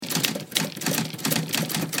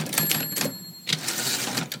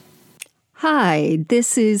Hi,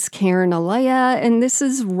 this is Karen Alea, and this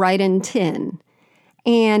is Right in 10.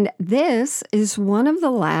 And this is one of the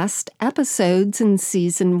last episodes in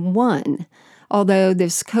Season 1. Although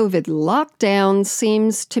this COVID lockdown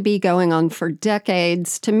seems to be going on for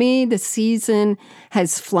decades, to me, the season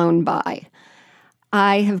has flown by.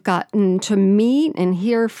 I have gotten to meet and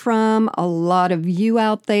hear from a lot of you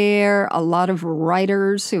out there, a lot of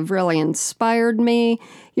writers who've really inspired me.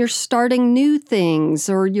 You're starting new things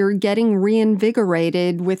or you're getting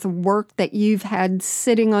reinvigorated with work that you've had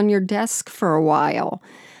sitting on your desk for a while.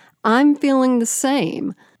 I'm feeling the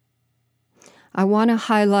same. I want to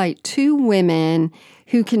highlight two women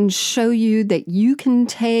who can show you that you can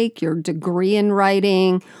take your degree in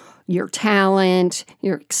writing, your talent,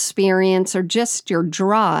 your experience, or just your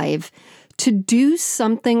drive to do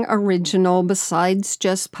something original besides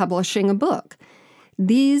just publishing a book.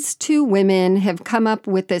 These two women have come up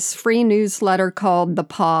with this free newsletter called The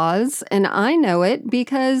Pause, and I know it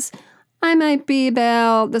because I might be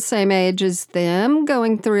about the same age as them,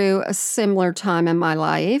 going through a similar time in my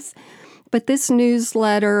life. But this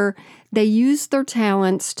newsletter, they use their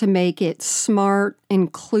talents to make it smart,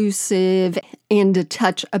 inclusive, and a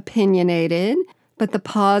touch opinionated. But the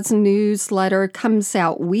Pause newsletter comes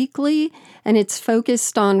out weekly, and it's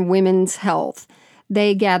focused on women's health.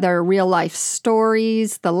 They gather real-life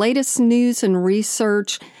stories, the latest news and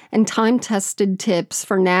research, and time-tested tips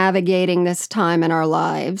for navigating this time in our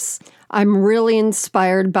lives. I'm really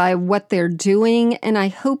inspired by what they're doing, and I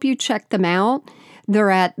hope you check them out.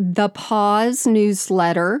 They're at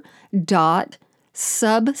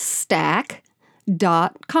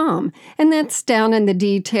thepausenewsletter.substack.com, and that's down in the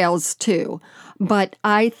details too. But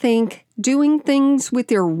I think doing things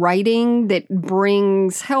with your writing that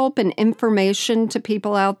brings help and information to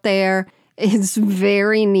people out there is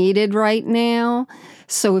very needed right now.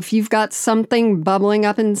 So if you've got something bubbling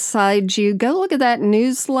up inside you, go look at that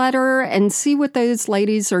newsletter and see what those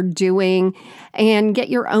ladies are doing and get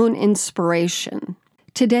your own inspiration.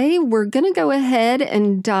 Today, we're going to go ahead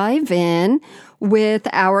and dive in with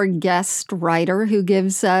our guest writer who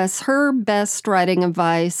gives us her best writing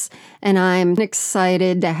advice, and I'm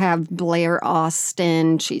excited to have Blair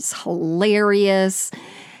Austin. She's hilarious.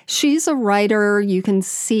 She's a writer. You can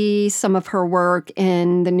see some of her work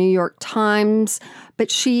in the New York Times,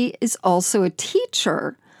 but she is also a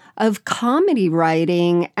teacher of comedy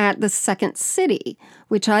writing at the Second City,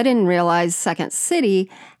 which I didn't realize Second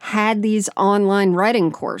City had these online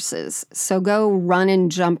writing courses. So go run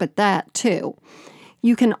and jump at that too.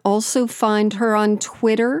 You can also find her on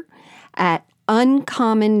Twitter at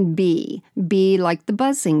Uncommon Bee, bee like the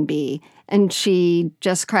buzzing bee, and she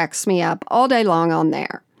just cracks me up all day long on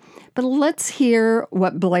there. But let's hear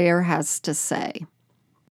what Blair has to say.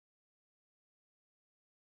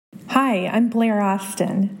 Hi, I'm Blair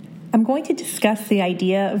Austin. I'm going to discuss the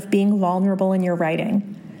idea of being vulnerable in your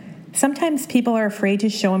writing. Sometimes people are afraid to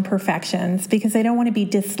show imperfections because they don't want to be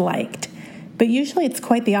disliked, but usually it's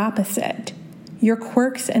quite the opposite. Your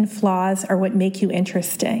quirks and flaws are what make you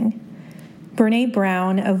interesting. Brené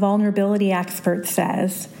Brown, a vulnerability expert,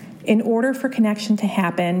 says, in order for connection to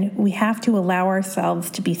happen, we have to allow ourselves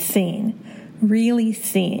to be seen, really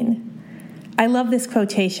seen. I love this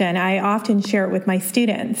quotation. I often share it with my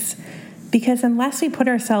students because unless we put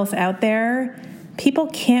ourselves out there, people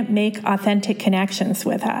can't make authentic connections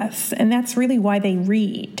with us, and that's really why they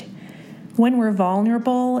read. When we're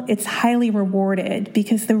vulnerable, it's highly rewarded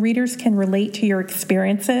because the readers can relate to your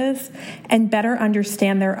experiences and better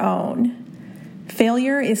understand their own.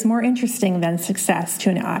 Failure is more interesting than success to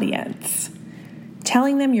an audience.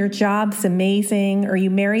 Telling them your job's amazing or you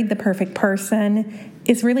married the perfect person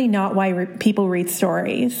is really not why people read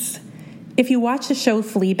stories. If you watch the show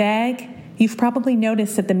Fleabag, you've probably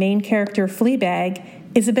noticed that the main character, Fleabag,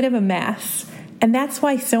 is a bit of a mess, and that's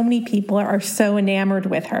why so many people are so enamored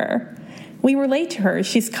with her. We relate to her.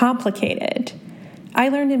 She's complicated. I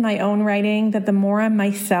learned in my own writing that the more I'm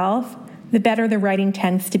myself, the better the writing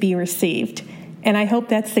tends to be received, and I hope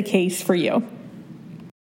that's the case for you.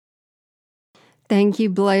 Thank you,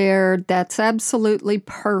 Blair. That's absolutely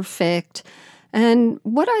perfect. And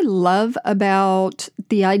what I love about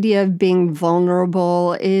the idea of being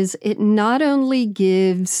vulnerable is it not only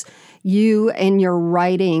gives you and your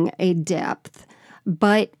writing a depth,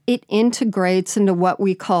 but it integrates into what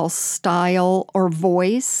we call style or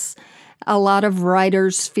voice. A lot of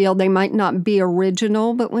writers feel they might not be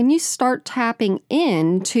original, but when you start tapping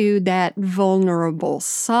into that vulnerable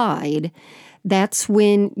side, that's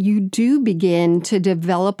when you do begin to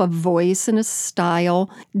develop a voice and a style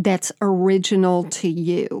that's original to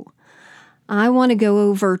you. I want to go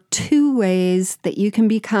over 2 ways that you can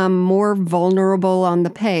become more vulnerable on the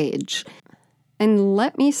page. And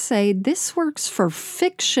let me say, this works for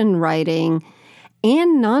fiction writing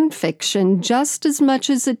and nonfiction just as much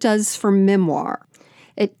as it does for memoir.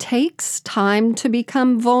 It takes time to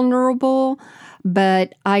become vulnerable,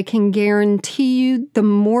 but I can guarantee you the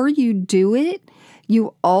more you do it,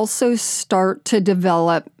 you also start to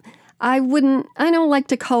develop, I don't like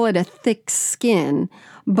to call it a thick skin,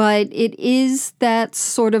 but it is that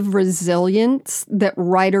sort of resilience that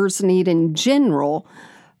writers need in general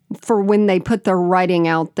for when they put their writing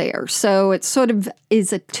out there. So it sort of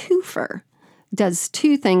is a twofer, does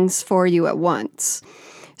two things for you at once.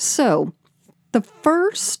 So the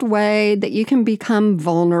first way that you can become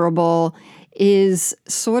vulnerable is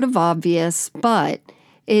sort of obvious, but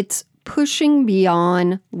it's pushing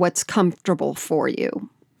beyond what's comfortable for you.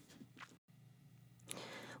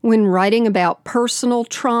 When writing about personal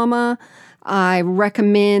trauma, I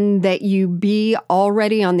recommend that you be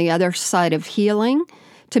already on the other side of healing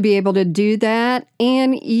to be able to do that,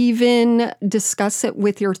 and even discuss it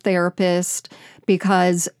with your therapist,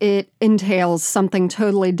 because it entails something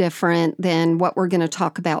totally different than what we're going to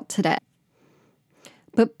talk about today.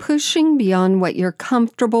 But pushing beyond what you're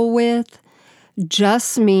comfortable with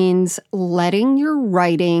just means letting your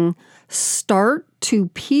writing start to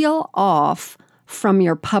peel off from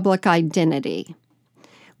your public identity.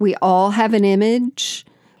 We all have an image.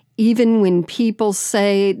 Even when people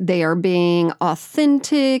say they are being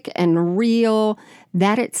authentic and real,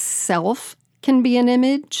 that itself can be an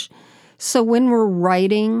image. So when we're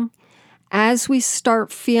writing, as we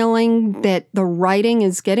start feeling that the writing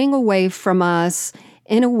is getting away from us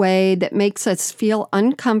in a way that makes us feel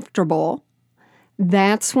uncomfortable,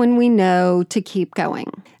 that's when we know to keep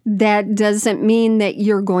going. That doesn't mean that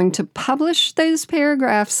you're going to publish those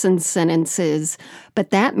paragraphs and sentences, but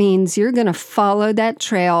that means you're going to follow that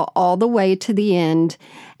trail all the way to the end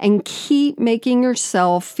and keep making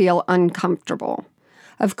yourself feel uncomfortable.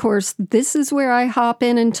 Of course, this is where I hop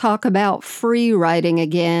in and talk about free writing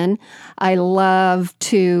again. I love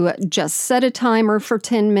to just set a timer for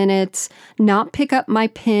 10 minutes, not pick up my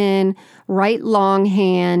pen, write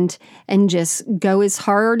longhand, and just go as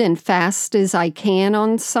hard and fast as I can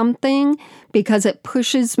on something, because it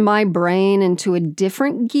pushes my brain into a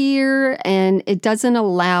different gear and it doesn't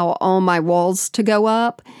allow all my walls to go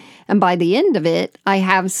up. And by the end of it, I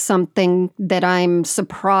have something that I'm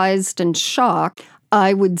surprised and shocked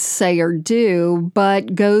I would say or do,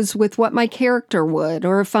 but goes with what my character would,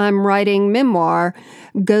 or if I'm writing memoir,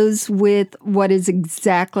 goes with what is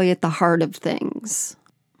exactly at the heart of things.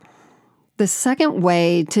 The second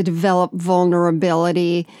way to develop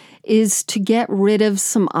vulnerability is to get rid of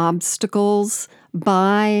some obstacles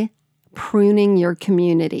by pruning your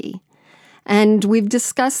community. And we've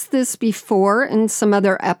discussed this before in some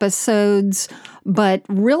other episodes, but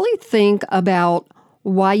really think about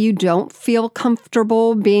why you don't feel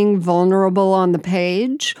comfortable being vulnerable on the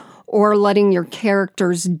page or letting your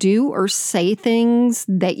characters do or say things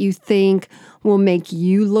that you think will make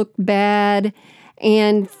you look bad,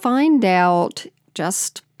 and find out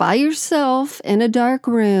just by yourself in a dark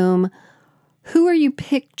room, who are you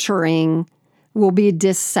picturing will be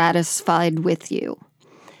dissatisfied with you.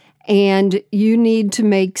 And you need to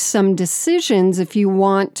make some decisions if you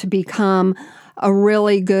want to become a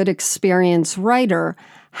really good experienced writer,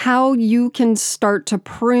 how you can start to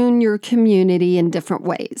prune your community in different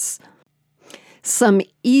ways. Some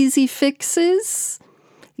easy fixes: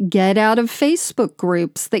 get out of Facebook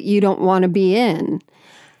groups that you don't want to be in.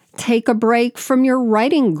 Take a break from your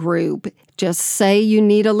writing group. Just say you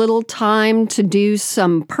need a little time to do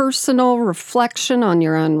some personal reflection on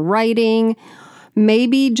your own writing.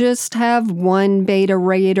 Maybe just have one beta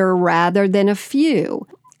reader rather than a few,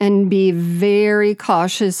 and be very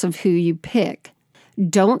cautious of who you pick.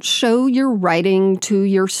 Don't show your writing to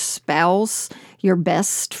your spouse, your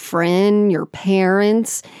best friend, your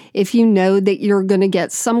parents, if you know that you're going to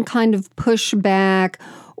get some kind of pushback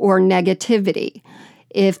or negativity.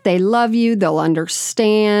 If they love you, they'll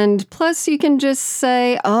understand. Plus, you can just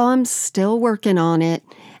say, "Oh, I'm still working on it,"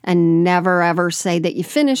 and never ever say that you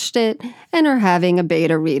finished it and are having a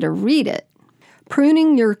beta reader read it.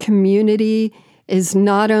 Pruning your community is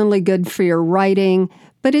not only good for your writing,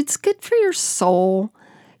 but it's good for your soul.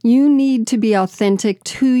 You need to be authentic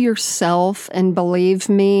to yourself, and believe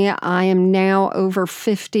me, I am now over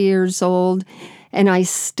 50 years old, and I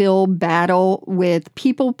still battle with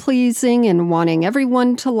people-pleasing and wanting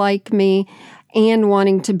everyone to like me and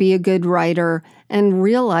wanting to be a good writer, and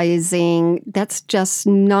realizing that's just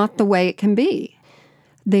not the way it can be.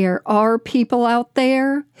 There are people out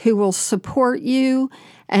there who will support you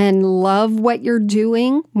and love what you're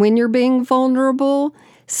doing when you're being vulnerable.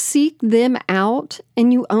 Seek them out,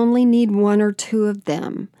 and you only need one or two of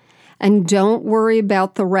them. And don't worry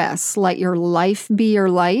about the rest. Let your life be your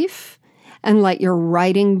life, and let your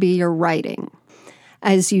writing be your writing.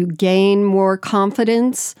 As you gain more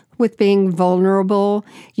confidence with being vulnerable,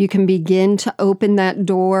 you can begin to open that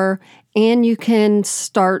door, and you can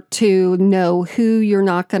start to know who you're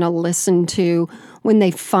not going to listen to when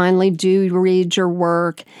they finally do read your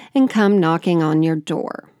work and come knocking on your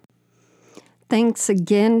door. Thanks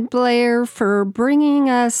again, Blair, for bringing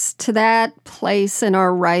us to that place in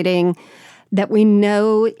our writing that we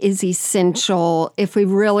know is essential if we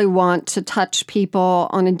really want to touch people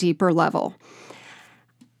on a deeper level.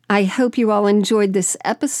 I hope you all enjoyed this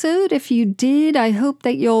episode. If you did, I hope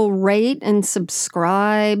that you'll rate and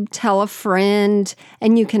subscribe, tell a friend,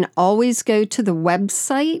 and you can always go to the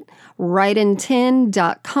website,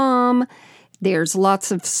 writeintin.com. There's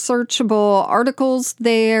lots of searchable articles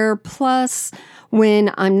there. Plus,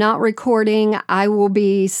 when I'm not recording, I will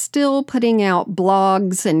be still putting out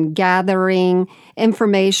blogs and gathering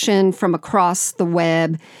information from across the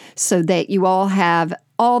web so that you all have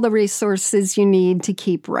all the resources you need to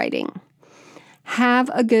keep writing.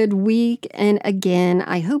 Have a good week, and again,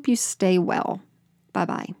 I hope you stay well.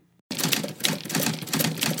 Bye-bye.